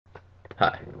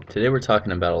Hi, today we're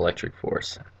talking about electric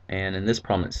force, and in this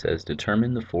problem it says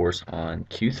determine the force on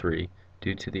Q3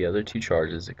 due to the other two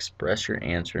charges, express your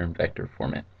answer in vector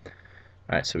format.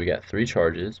 Alright, so we got three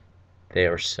charges. They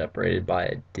are separated by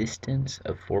a distance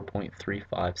of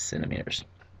 4.35 centimeters.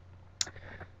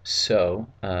 So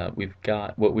we've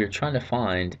got, what we're trying to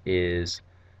find is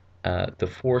the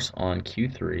force on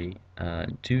Q3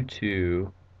 due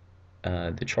to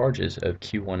the charges of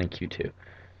Q1 and Q2.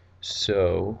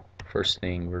 So first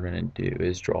thing we're going to do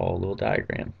is draw a little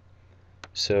diagram.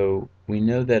 So we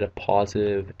know that a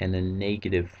positive and a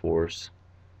negative force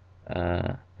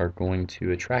are going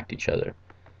to attract each other.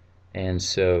 And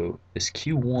so this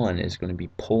Q1 is going to be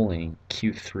pulling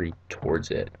Q3 towards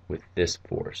it with this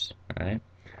force, right?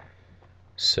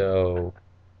 So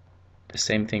the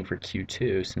same thing for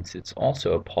Q2, since it's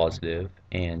also a positive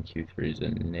and Q3 is a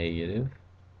negative,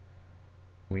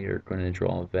 we are going to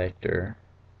draw a vector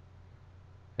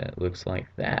that looks like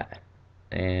that.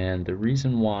 And the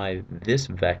reason why this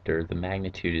vector, the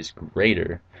magnitude, is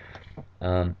greater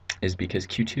is because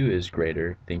Q2 is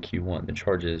greater than Q1. The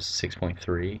charge is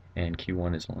 6.3 and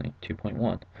Q1 is only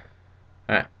 2.1.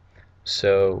 Alright,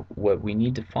 so what we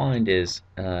need to find is,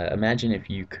 imagine if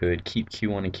you could keep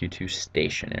Q1 and Q2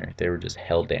 stationary, if they were just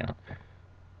held down.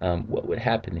 What would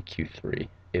happen to Q3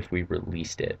 if we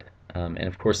released it? And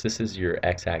of course this is your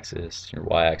x-axis, your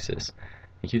y-axis.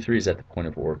 And Q3 is at the point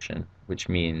of origin, which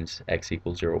means x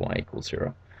equals 0, y equals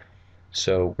 0.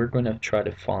 So we're going to try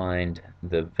to find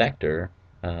the vector,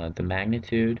 the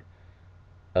magnitude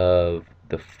of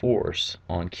the force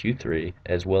on Q3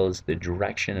 as well as the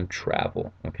direction of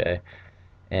travel, okay?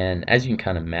 And as you can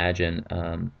kind of imagine,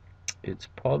 it's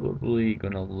probably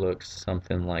going to look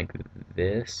something like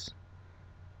this.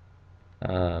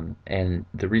 And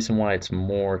the reason why it's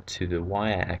more to the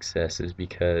y-axis is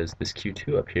because this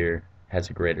Q2 up here has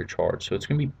a greater charge. So it's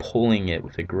going to be pulling it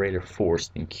with a greater force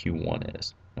than Q1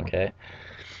 is, okay?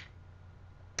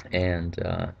 And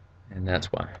that's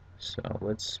why. So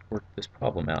let's work this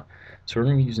problem out. So we're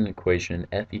going to use an equation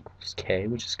F equals K,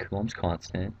 which is Coulomb's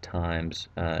constant, times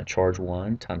charge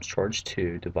 1 times charge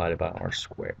 2 divided by R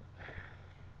squared.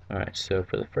 Alright, so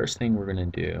for the first thing we're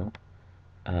going to do,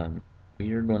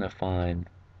 we are going to find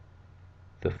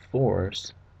the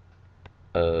force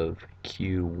of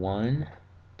Q1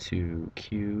 to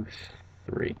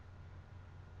Q3.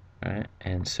 Alright,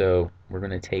 and so we're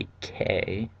going to take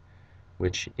K,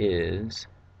 which is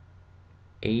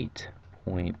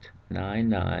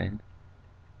 8.99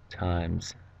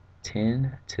 times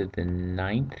 10 to the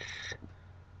 9th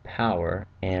power,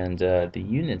 and the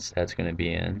units that's going to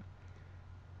be in,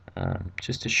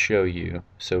 just to show you,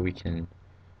 so we can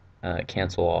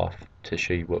cancel off to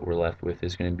show you what we're left with,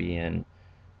 is going to be in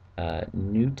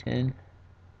Newton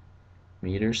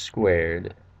meters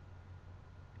squared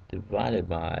divided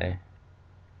by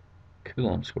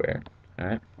Coulomb squared.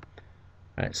 Alright?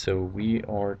 Alright, so we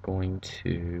are going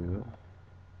to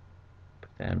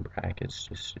put that in brackets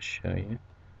just to show you.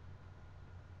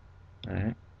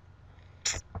 Alright.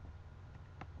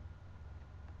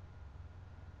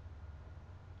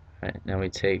 Alright, now we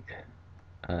take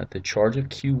the charge of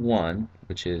Q1,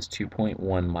 which is 2.1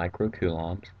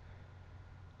 microcoulombs.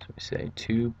 So we say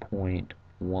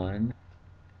 2.1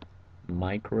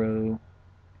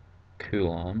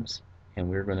 microcoulombs, and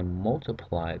we're going to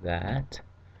multiply that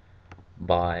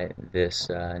by this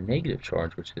negative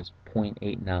charge, which is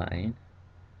 0.89.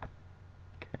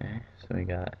 Okay, so we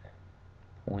got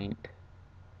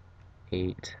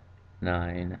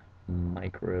 0.89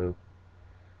 microcoulombs,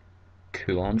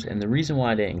 and the reason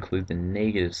why I didn't include the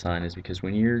negative sign is because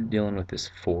when you're dealing with this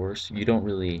force, you don't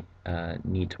really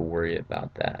need to worry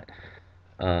about that.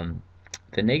 The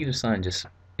negative sign just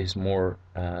is more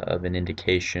of an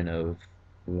indication of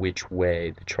which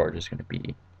way the charge is going to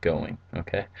be going,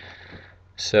 okay?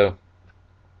 So,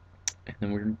 and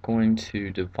then we're going to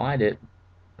divide it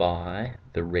by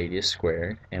the radius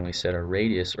squared, and we said our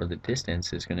radius, or the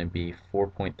distance, is going to be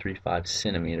 4.35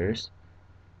 centimeters.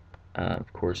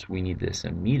 Of course, we need this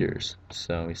in meters,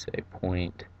 so we say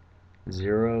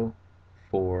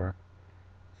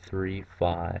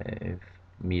 0.0435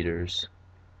 meters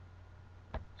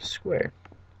squared.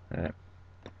 All right.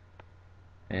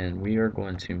 And we are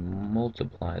going to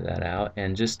multiply that out,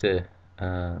 and just to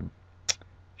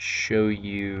show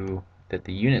you that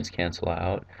the units cancel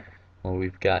out, well,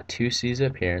 we've got two C's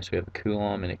up here, so we have a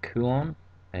coulomb and a coulomb,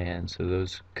 and so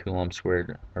those coulomb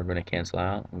squared are going to cancel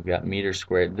out. We've got meter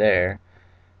squared there,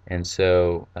 and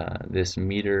so this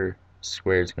meter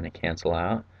squared is going to cancel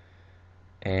out,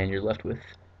 and you're left with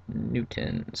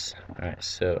newtons. Alright,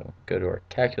 so go to our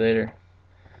calculator,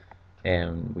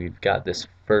 and we've got this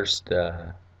first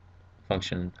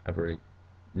function. I've already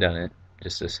done it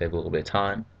just to save a little bit of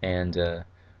time, and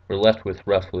we're left with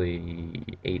roughly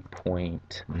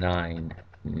 8.9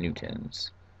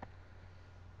 newtons.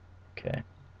 Okay,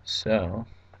 so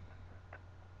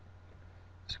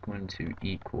it's going to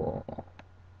equal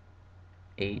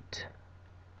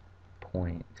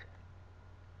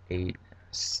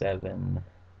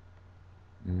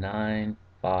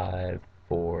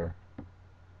 8.87954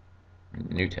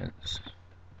 newtons.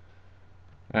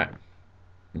 Alright,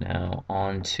 now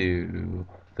on to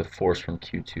the force from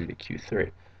Q2 to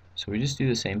Q3. So we just do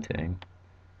the same thing.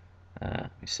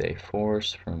 We say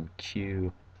force from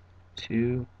Q2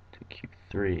 to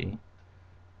Q3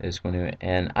 is going to,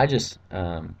 and I just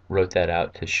wrote that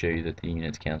out to show you that the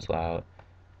units cancel out.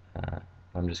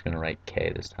 I'm just going to write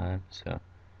K this time. So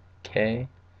K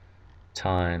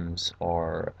times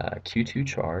our Q2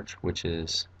 charge, which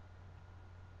is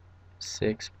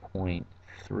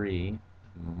 6.3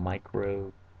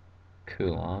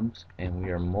 microcoulombs, and we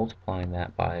are multiplying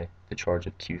that by the charge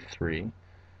of Q3,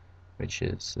 which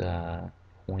is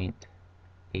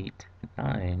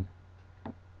 0.89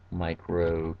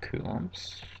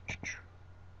 microcoulombs.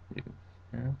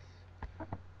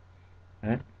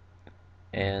 Right?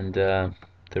 And the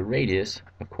radius,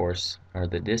 of course, or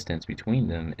the distance between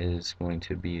them, is going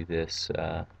to be this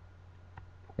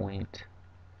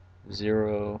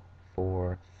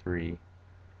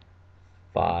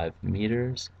 0.0435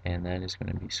 meters, and that is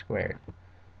going to be squared.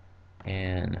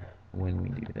 And when we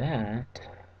do that,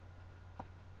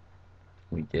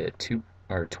 we get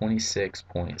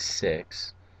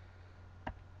 26.6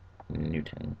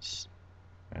 newtons.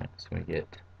 Right, so we get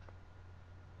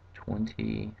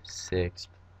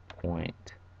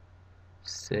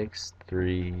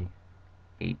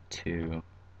 26.6382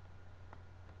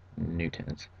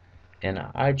 newtons. And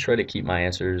I try to keep my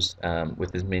answers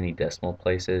with as many decimal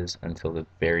places until the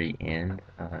very end,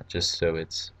 just so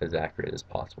it's as accurate as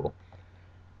possible.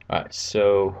 Alright,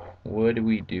 so what do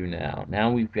we do now? Now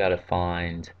we've got to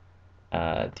find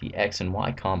the x and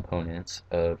y components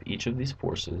of each of these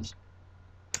forces.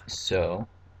 So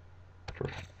for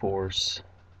force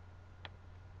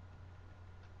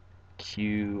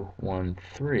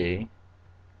Q13,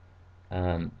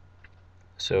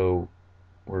 so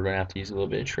we're going to have to use a little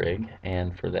bit of trig,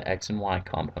 and for the x and y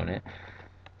component,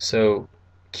 so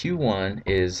Q1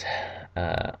 is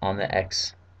on the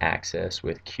x-axis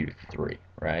with Q3,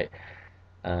 right?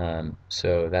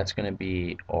 So that's going to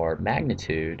be our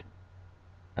magnitude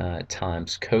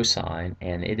times cosine,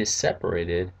 and it is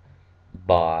separated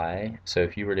by, so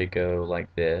if you were to go like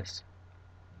this,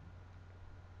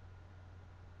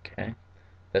 okay,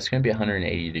 that's going to be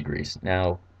 180 degrees.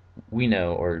 Now, we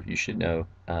know, or you should know,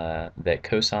 that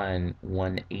cosine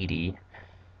 180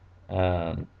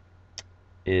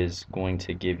 is going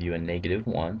to give you a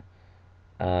 -1,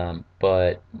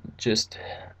 but just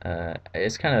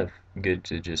it's kind of good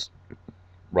to just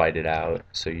write it out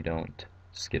so you don't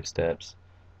skip steps.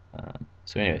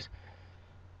 So anyways,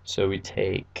 so we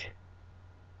take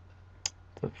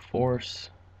the force,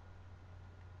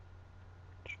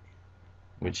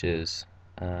 which is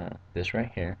this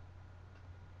right here,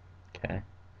 okay,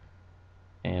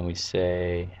 and we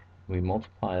say we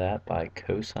multiply that by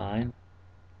cosine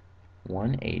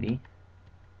 180.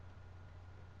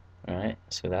 Alright,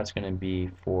 so that's going to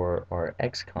be for our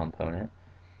x component,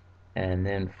 and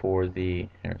then for the,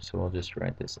 here, so we'll just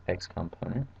write this x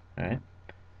component, alright,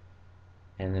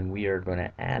 and then we are going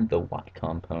to add the y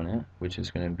component, which is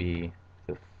going to be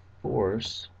the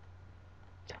force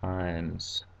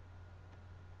times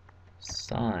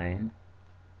sine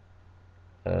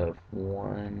of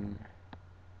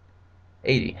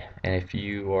 180. And if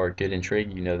you are good in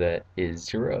trig, you know that is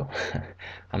 0.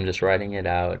 I'm just writing it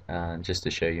out just to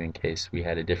show you in case we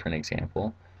had a different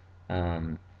example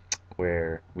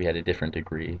where we had a different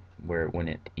degree where it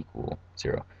wouldn't equal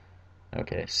 0.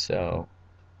 Okay, so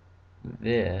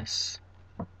this,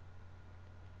 so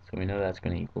we know that's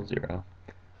going to equal 0.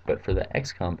 But for the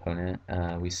x component,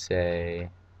 we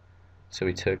say, so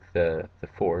we took the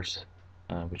force,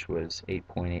 which was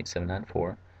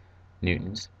 8.8794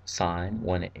 newtons, sine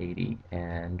 180,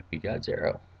 and we got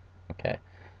 0. Okay,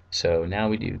 so now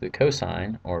we do the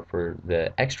cosine, or for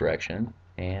the x direction,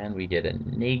 and we get a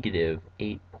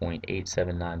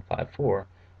 -8.87954,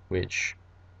 which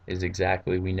is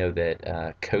exactly, we know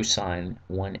that cosine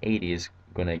 180 is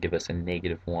going to give us a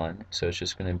 -1, so it's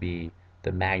just going to be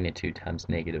the magnitude times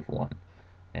 -1,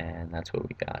 and that's what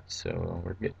we got, so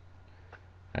we're good.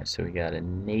 Alright, so we got a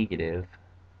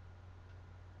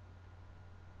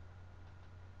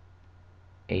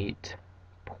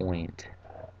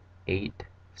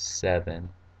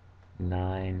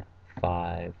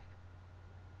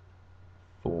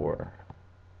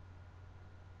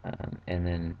and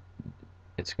then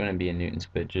it's going to be in newtons,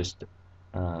 but just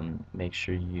make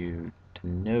sure you to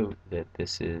note that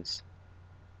this is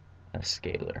a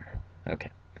scalar. Okay,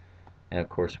 and of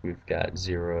course we've got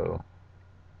 0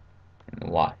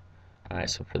 and y. Alright,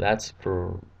 so that's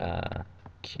for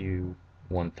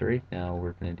Q13. Now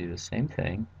we're going to do the same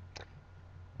thing,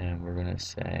 and we're going to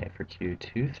say for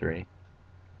Q23.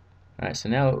 Alright, so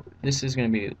now this is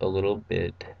going to be a little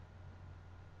bit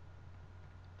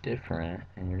different,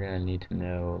 and you're going to need to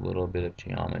know a little bit of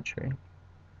geometry.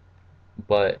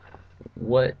 But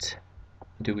what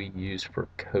do we use for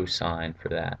cosine for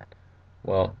that?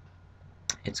 Well,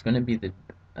 it's going to be the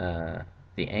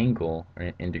angle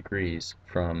in degrees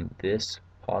from this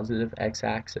positive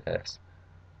x-axis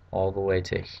all the way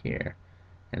to here.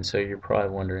 And so you're probably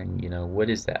wondering, what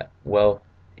is that? Well,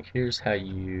 here's how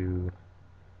you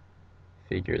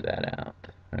figure that out.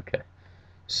 Okay,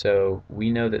 so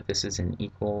we know that this is an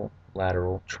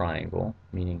equilateral triangle,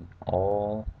 meaning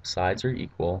all sides are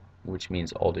equal, which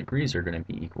means all degrees are going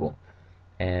to be equal.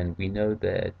 And we know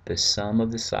that the sum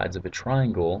of the sides of a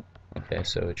triangle, okay,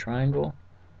 so a triangle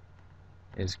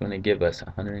is going to give us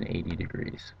 180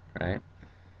 degrees, right?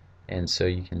 And so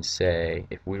you can say,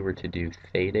 if we were to do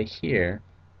theta here,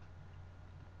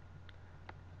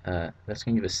 that's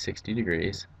going to give us 60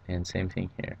 degrees, and same thing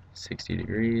here, 60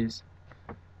 degrees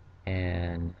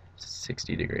and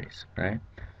 60 degrees, right?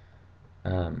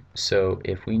 So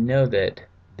if we know that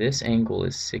this angle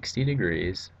is 60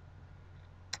 degrees,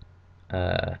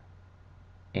 and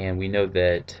we know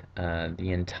that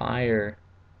the entire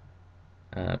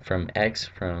okay,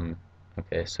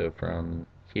 so from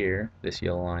here, this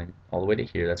yellow line, all the way to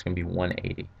here, that's going to be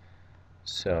 180.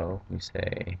 So we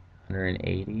say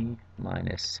 180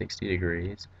 minus 60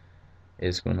 degrees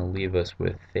is going to leave us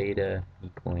with theta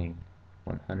equaling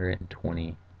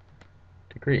 120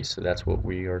 degrees. So that's what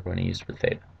we are going to use for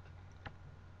theta.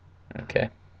 Okay,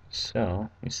 so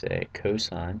we say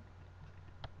cosine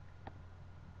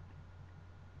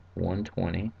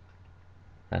 120,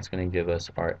 that's going to give us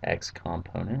our x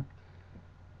component,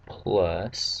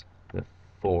 plus the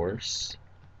force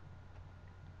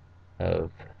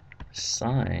of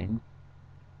sine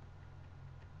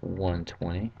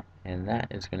 120, and that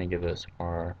is going to give us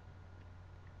our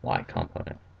y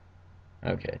component.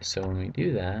 Okay, so when we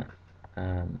do that,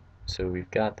 so we've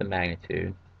got the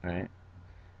magnitude, right?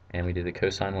 And we did the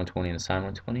cosine 120 and the sine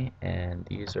 120, and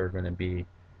these are going to be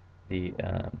the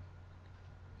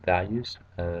values,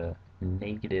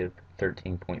 negative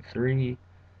 13.3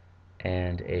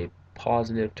 and a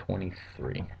positive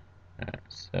 23. Alright,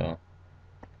 so go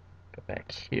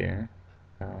back here.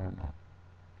 Okay,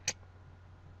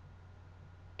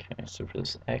 so for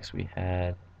this x we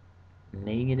had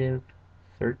negative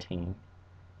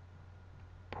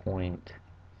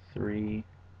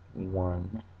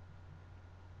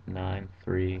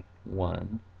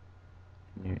 13.31931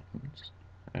 newtons.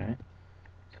 Alright,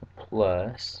 so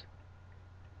plus,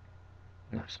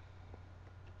 oops,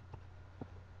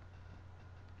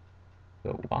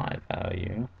 the y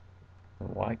value, the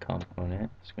y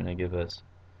component is going to give us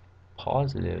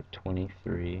positive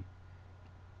 23.06972.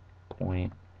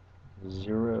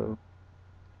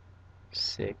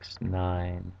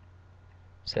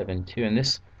 And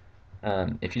this,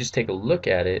 if you just take a look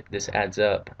at it, this adds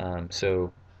up.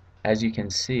 So as you can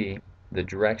see, the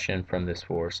direction from this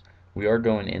force, we are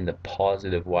going in the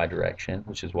positive y direction,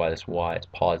 which is why this y is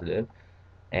positive.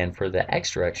 And for the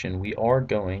x direction, we are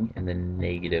going in the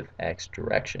negative x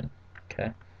direction.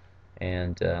 Okay,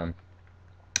 and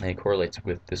it correlates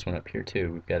with this one up here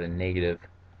too. We've got a negative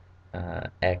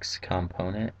x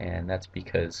component, and that's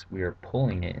because we are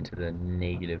pulling it into the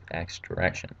negative x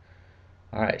direction.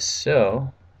 Alright,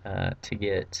 so to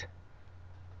get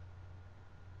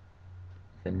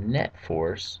the net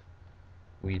force,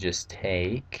 we just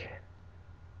take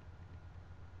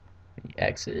the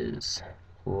x's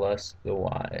plus the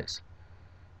y's.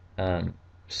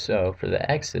 So for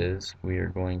the x's, we are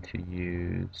going to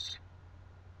use,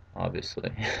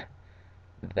 obviously,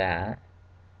 that,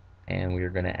 and we are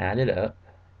going to add it up,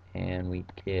 and we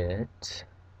get,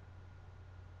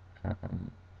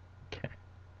 okay,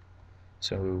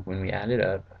 so when we add it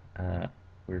up,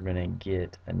 we're going to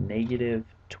get a negative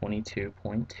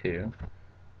 22.2.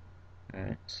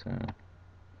 Alright, so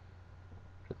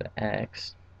for the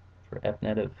x, for f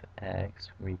net of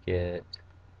x, we get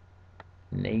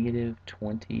negative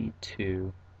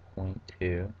 22.2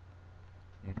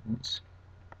 newtons.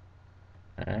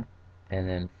 Alright, and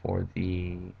then for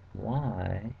the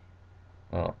y,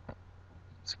 well,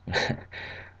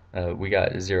 we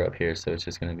got 0 up here, so it's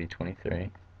just going to be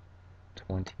 23.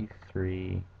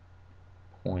 23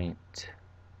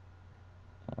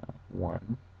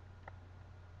 1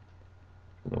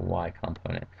 for the y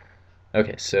component.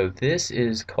 Okay, so this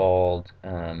is called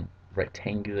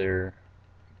rectangular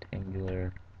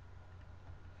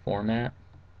format.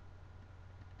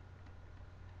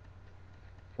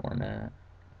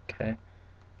 Okay,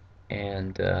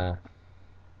 and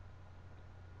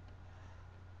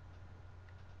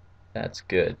that's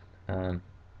good.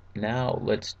 Now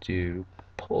let's do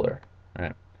polar. All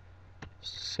right,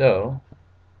 so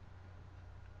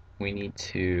we need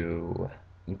to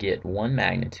get one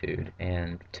magnitude,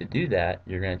 and to do that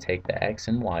you're going to take the x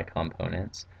and y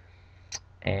components,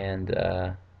 and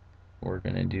we're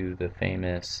going to do the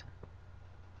famous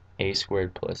a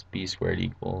squared plus b squared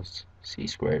equals c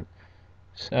squared.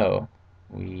 So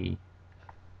we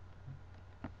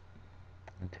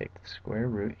take the square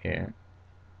root here,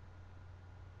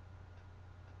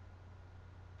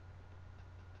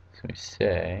 so we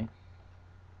say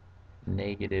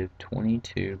negative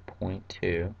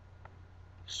 22.2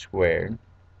 squared,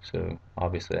 so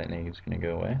obviously that negative is going to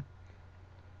go away,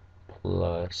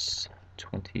 plus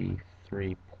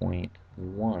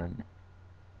 23.1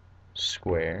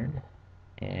 squared,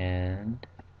 and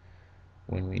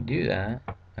when we do that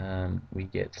we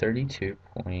get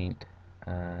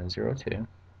 32.02.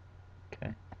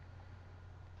 Okay,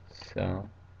 so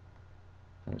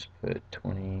let's put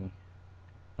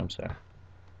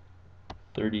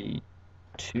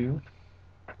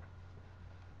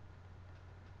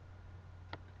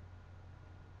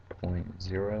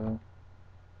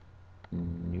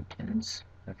newtons.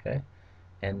 Okay,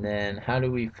 and then how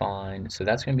do we find, so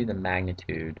that's going to be the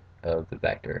magnitude of the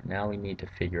vector. Now we need to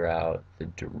figure out the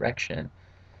direction,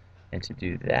 and to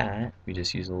do that we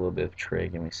just use a little bit of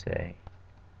trig and we say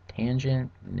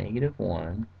tangent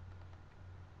 -1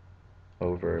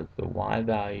 over the y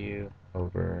value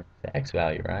over the x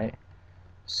value, right?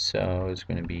 So it's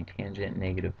going to be tangent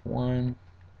 -1,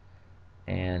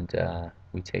 and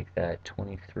we take that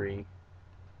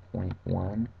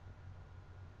 23.1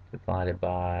 divided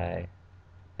by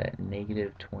that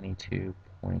negative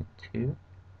 22.2.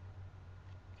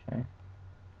 Okay,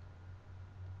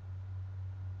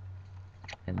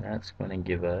 and that's going to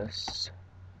give us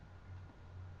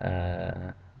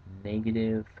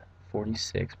negative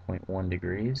 46.1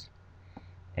 degrees.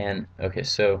 And okay,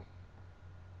 so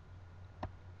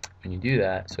when you do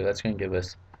that, so that's going to give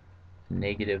us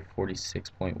negative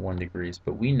 46.1 degrees,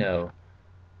 but we know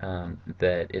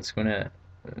that it's going to,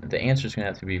 the answer is going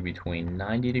to have to be between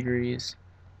 90 degrees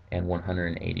and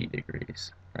 180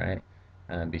 degrees, right?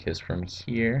 Because from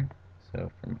here,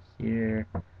 so from here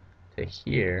to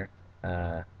here,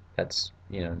 that's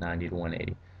 90 to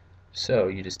 180. So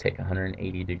you just take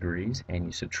 180 degrees and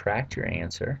you subtract your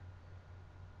answer,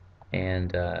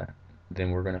 and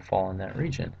then we're going to fall in that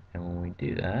region. And when we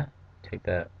do that, take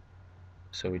that,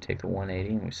 so we take the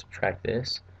 180 and we subtract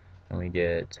this, and we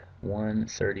get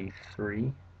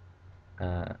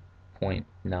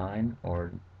 133.9,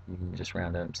 or you can just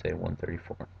round up and say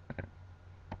 134. Right?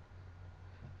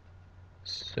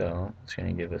 So it's going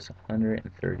to give us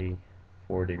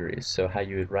 134 degrees. So how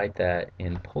you would write that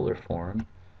in polar form,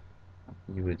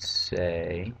 you would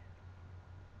say,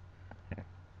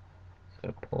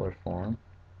 so polar form,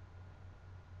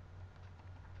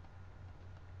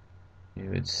 you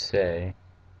would say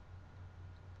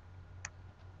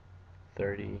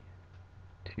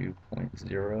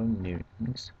 32.0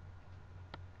 newtons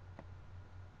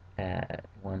at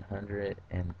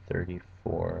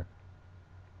 134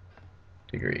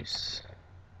 degrees.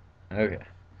 Okay,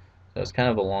 so it's kind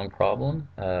of a long problem,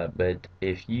 but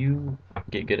if you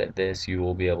get good at this, you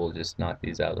will be able to just knock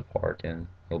these out of the park and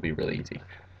it'll be really easy.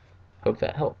 Hope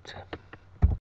that helped.